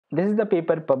this is the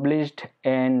paper published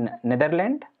in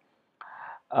Netherlands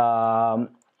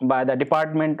by the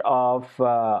Department of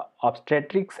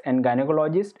Obstetrics and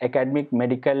Gynecologist, Academic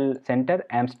Medical Center,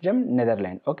 Amsterdam,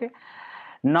 Netherlands. Okay.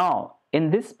 Now, in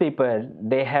this paper,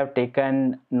 they have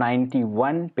taken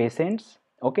 91 patients,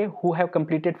 okay, who have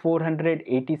completed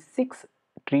 486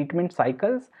 treatment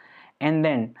cycles, and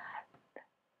then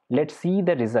let's see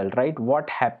the result, right? What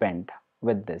happened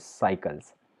with this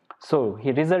cycles? So,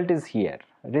 result is here.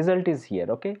 Result is here,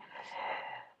 okay.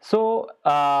 So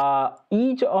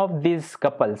each of these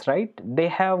couples, right, they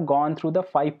have gone through the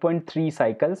 5.3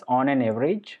 cycles on an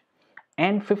average,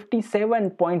 and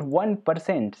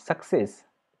 57.1% success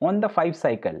on the 5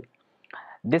 cycle.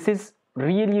 This is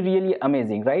really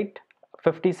amazing, right?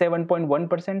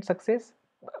 57.1% success,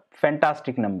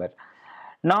 fantastic number.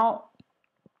 Now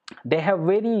they have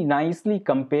very nicely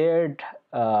compared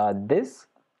this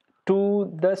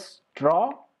to the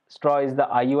straw. Straw is the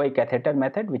IUI catheter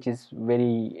method, which is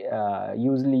very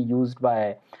usually used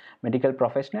by medical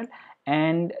professional,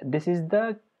 and this is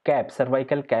the cap,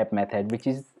 cervical cap method, which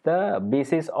is the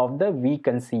basis of the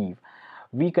V-Conceive.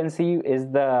 V-Conceive is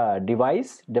the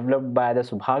device developed by the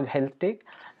Subhag Health Tech,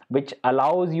 which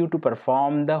allows you to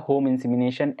perform the home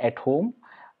insemination at home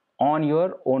on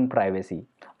your own privacy.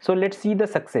 So let's see the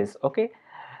success. Okay,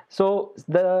 so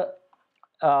the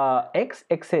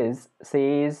x-axis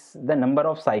says the number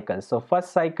of cycles. So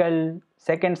first cycle,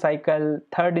 second cycle,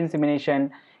 third insemination,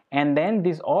 and then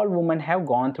these all women have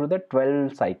gone through the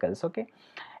 12 cycles. Okay,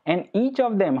 and each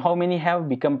of them, how many have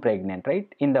become pregnant,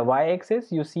 right? In the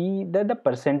y-axis you see the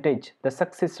percentage, the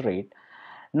success rate.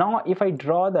 Now if I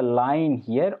draw the line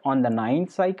here on the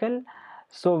 9th cycle,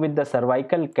 so with the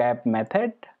cervical cap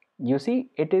method, you see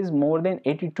it is more than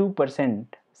 82%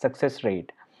 success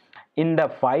rate. In the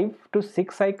 5 to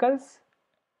 6 cycles,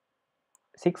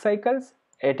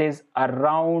 it is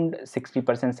around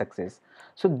 60% success.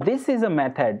 So this is a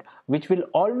method which will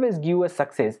always give a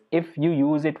success if you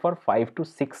use it for 5 to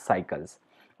 6 cycles.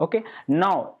 Okay,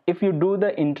 now if you do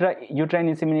the intrauterine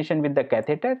insemination with the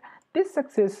catheter, this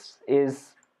success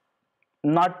is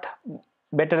not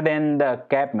better than the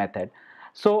cap method.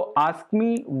 So ask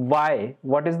me why,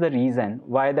 what is the reason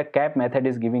why the cap method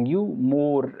is giving you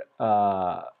more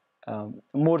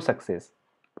success.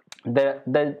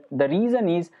 The reason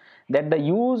is that the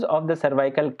use of the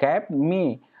cervical cap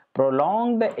may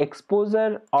prolong the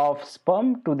exposure of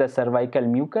sperm to the cervical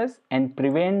mucus and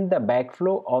prevent the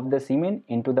backflow of the semen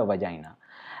into the vagina.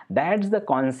 That's the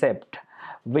concept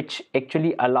which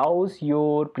actually allows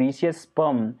your precious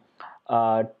sperm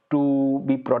to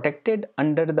be protected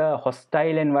under the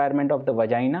hostile environment of the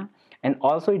vagina, and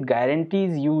also it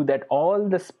guarantees you that all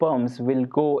the sperms will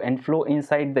go and flow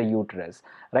inside the uterus,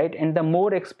 right? And the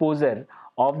more exposure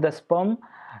of the sperm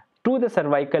to the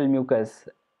cervical mucus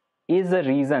is a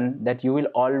reason that you will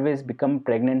always become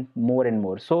pregnant more and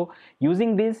more. So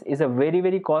using this is a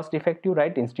very cost effective,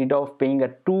 right? Instead of paying a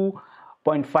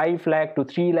 2.5 lakh to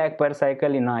 3 lakh per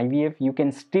cycle in IVF, you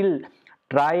can still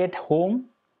try at home,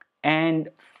 and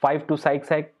 5 to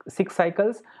 6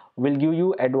 cycles will give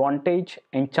you advantage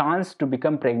and chance to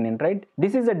become pregnant, right?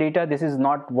 This is the data. This is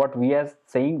not what we are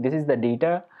saying. This is the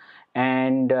data,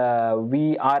 and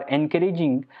we are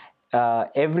encouraging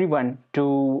everyone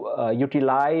to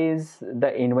utilize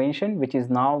the invention which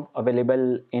is now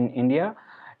available in India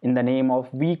in the name of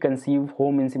V-Conceive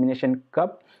Home Insemination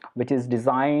Cup, which is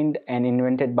designed and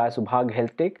invented by Subhag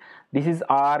Health Tech. This is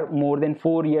our more than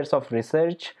 4 years of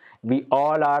research. We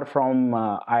all are from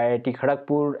IIT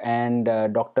Kharagpur, and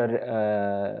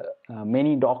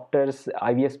many doctors,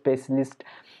 IVF specialists,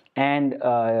 and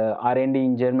R&D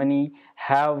in Germany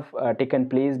have taken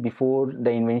place before the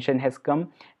invention has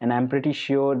come, and I'm pretty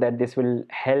sure that this will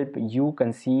help you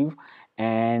conceive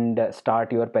and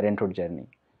start your parenthood journey.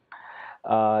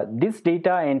 This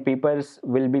data and papers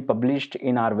will be published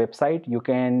in our website. You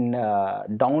can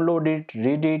download it,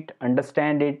 read it,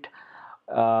 understand it,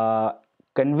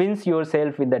 convince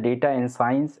yourself with the data and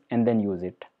science, and then use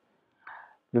it.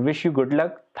 We wish you good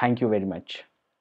luck. Thank you very much.